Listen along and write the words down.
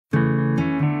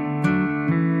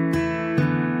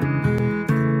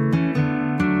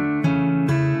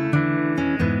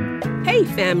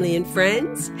family and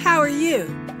friends. How are you?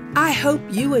 I hope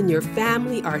you and your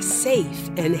family are safe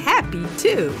and happy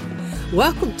too.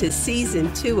 Welcome to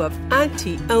Season 2 of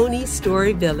Auntie Oni's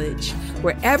Story Village,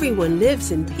 where everyone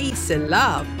lives in peace and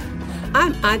love.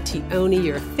 I'm Auntie Oni,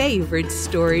 your favorite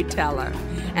storyteller,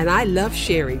 and I love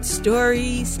sharing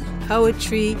stories,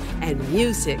 poetry, and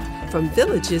music from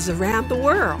villages around the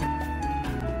world.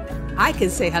 I can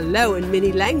say hello in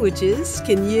many languages,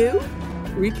 can you?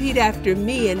 Repeat after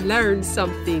me and learn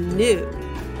something new.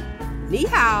 Ni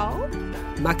hao,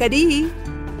 makadi,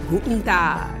 guten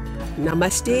tag,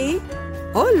 namaste,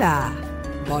 hola,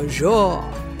 bonjour,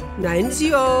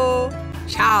 nainzio,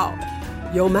 ciao,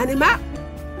 yo manima,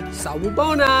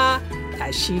 sawubona,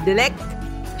 tashidelek,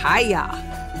 kaya.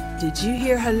 Did you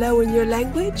hear hello in your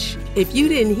language? If you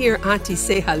didn't hear Auntie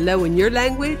say hello in your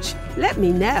language, let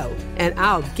me know, and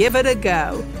I'll give it a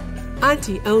go.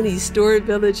 Auntie Oni's Story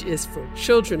Village is for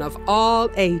children of all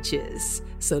ages,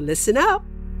 so listen up.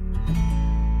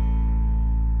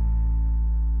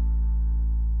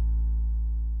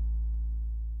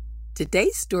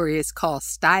 Today's story is called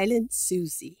Stylin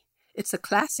Susie. It's a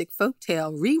classic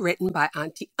folktale rewritten by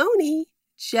Auntie Oni,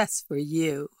 just for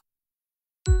you.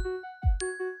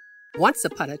 Once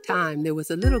upon a time, there was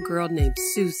a little girl named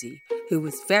Susie who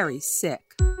was very sick.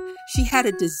 She had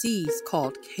a disease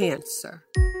called cancer.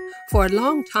 For a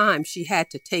long time, she had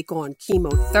to take on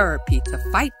chemotherapy to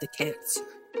fight the cancer.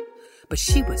 But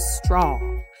she was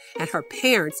strong, and her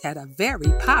parents had a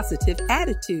very positive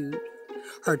attitude.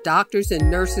 Her doctors and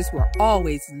nurses were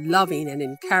always loving and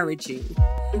encouraging.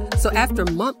 So after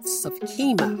months of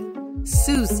chemo,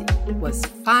 Susie was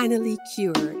finally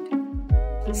cured.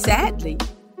 Sadly,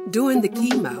 during the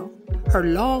chemo, her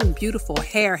long, beautiful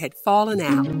hair had fallen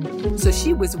out, so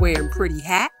she was wearing pretty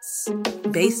hats,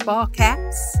 baseball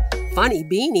caps, funny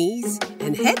beanies,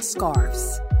 and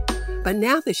headscarves. But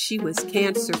now that she was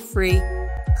cancer-free,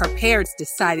 her parents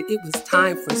decided it was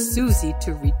time for Susie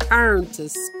to return to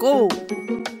school.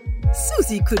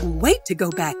 Susie couldn't wait to go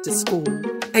back to school,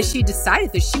 and she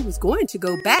decided that she was going to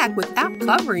go back without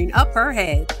covering up her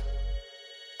head.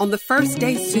 On the first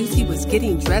day Susie was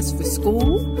getting dressed for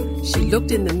school, she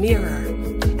looked in the mirror,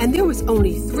 and there was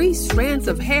only 3 strands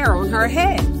of hair on her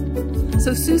head.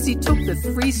 So Susie took the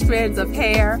 3 strands of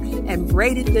hair and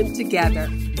braided them together.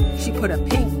 She put a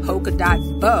pink polka dot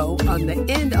bow on the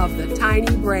end of the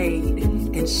tiny braid,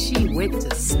 and she went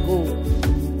to school.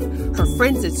 Her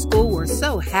friends at school were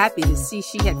so happy to see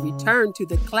she had returned to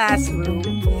the classroom.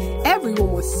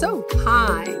 Everyone was so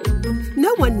kind.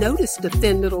 No one noticed the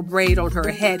thin little braid on her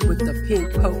head with the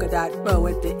pink polka dot bow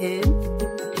at the end.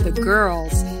 The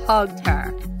girls hugged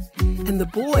her, and the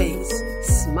boys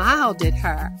smiled at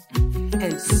her.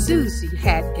 And Susie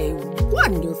had a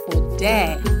wonderful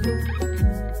day.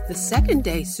 The second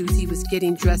day Susie was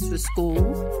getting dressed for school,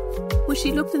 when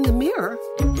she looked in the mirror,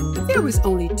 there was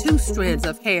only 2 strands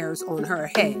of hairs on her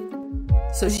head.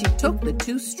 So she took the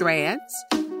 2 strands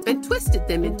and twisted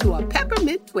them into a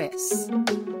peppermint twist.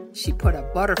 She put a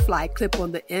butterfly clip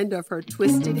on the end of her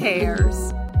twisted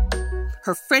hairs.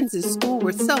 Her friends at school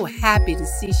were so happy to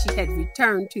see she had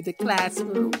returned to the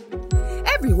classroom.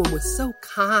 Everyone was so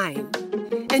kind,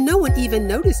 and no one even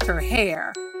noticed her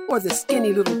hair or the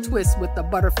skinny little twist with the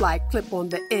butterfly clip on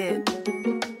the end.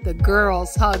 The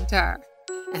girls hugged her,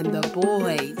 and the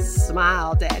boys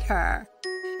smiled at her,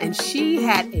 and she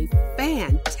had a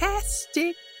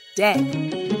fantastic day.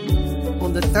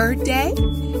 On the third day,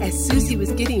 as Susie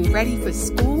was getting ready for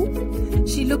school,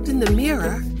 she looked in the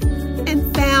mirror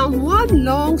and found 1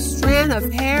 long strand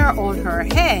of hair on her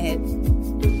head.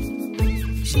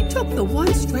 She took the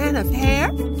 1 strand of hair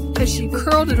and she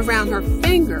curled it around her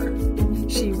finger.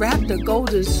 She wrapped a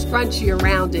golden scrunchie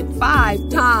around it 5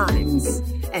 times,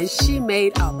 and she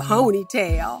made a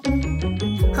ponytail.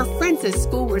 Her friends at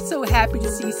school were so happy to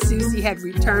see Susie had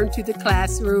returned to the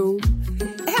classroom.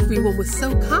 Everyone was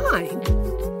so kind.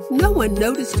 No one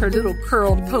noticed her little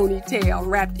curled ponytail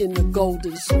wrapped in the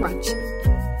golden scrunchie.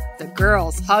 The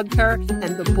girls hugged her,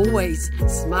 and the boys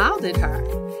smiled at her,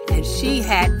 and she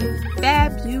had a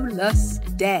fabulous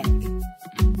day.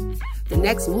 The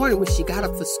next morning when she got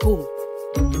up for school,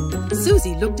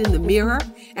 Susie looked in the mirror,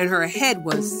 and her head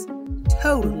was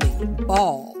totally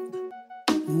bald.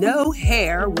 No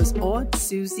hair was on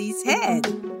Susie's head.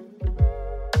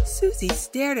 Susie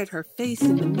stared at her face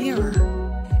in the mirror,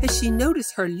 and she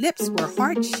noticed her lips were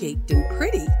heart-shaped and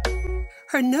pretty.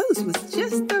 Her nose was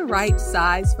just the right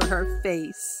size for her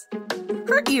face.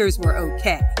 Her ears were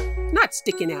okay, not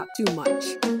sticking out too much.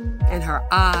 And her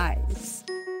eyes,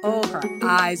 her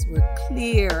eyes were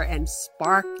clear and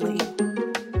sparkling.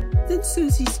 Then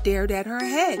Susie stared at her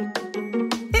head.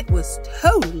 It was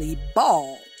totally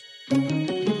bald.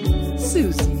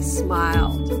 Susie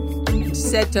smiled and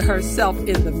said to herself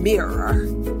in the mirror,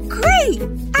 "Great!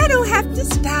 I don't have to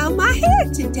style my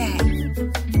hair today."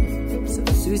 So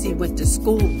Susie went to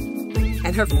school,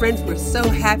 and her friends were so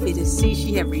happy to see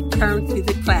she had returned to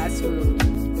the classroom.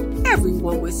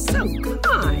 Everyone was so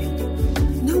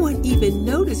kind. No one even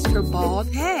noticed her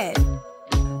bald head.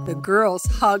 The girls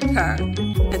hugged her,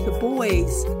 and the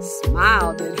boys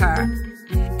smiled at her.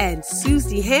 And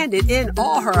Susie handed in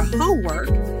all her homework,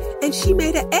 and she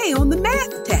made an A on the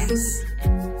math test.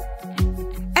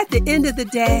 At the end of the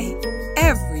day,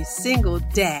 every single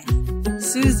day,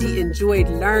 Susie enjoyed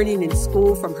learning in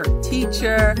school from her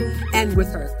teacher and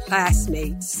with her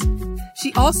classmates.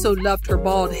 She also loved her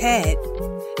bald head,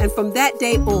 and from that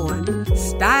day on,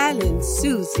 Stylin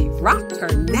Susie rocked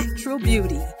her natural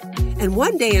beauty. And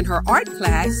one day in her art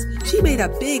class, she made a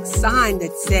big sign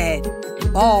that said,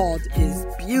 "Bald is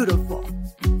beautiful."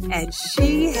 And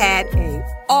she had an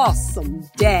awesome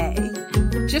day,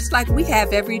 just like we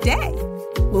have every day,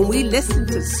 when we listen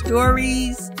to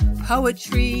stories,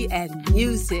 poetry, and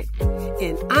music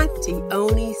in Auntie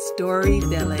Oni's Story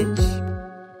Village.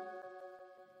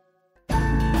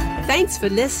 Thanks for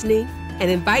listening,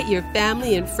 and invite your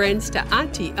family and friends to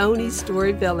Auntie Oni's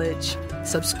Story Village.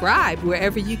 Subscribe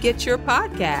wherever you get your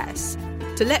podcasts.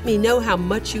 To let me know how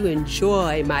much you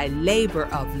enjoy my labor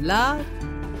of love,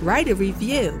 write a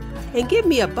review and give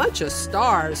me a bunch of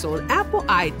stars on Apple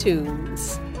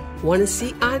iTunes. Want to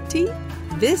see Auntie?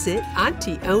 Visit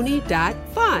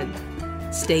AuntieOni.fun.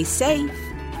 Stay safe,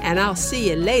 and I'll see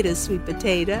you later, sweet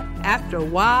potato, after a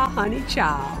while, honey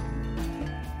child.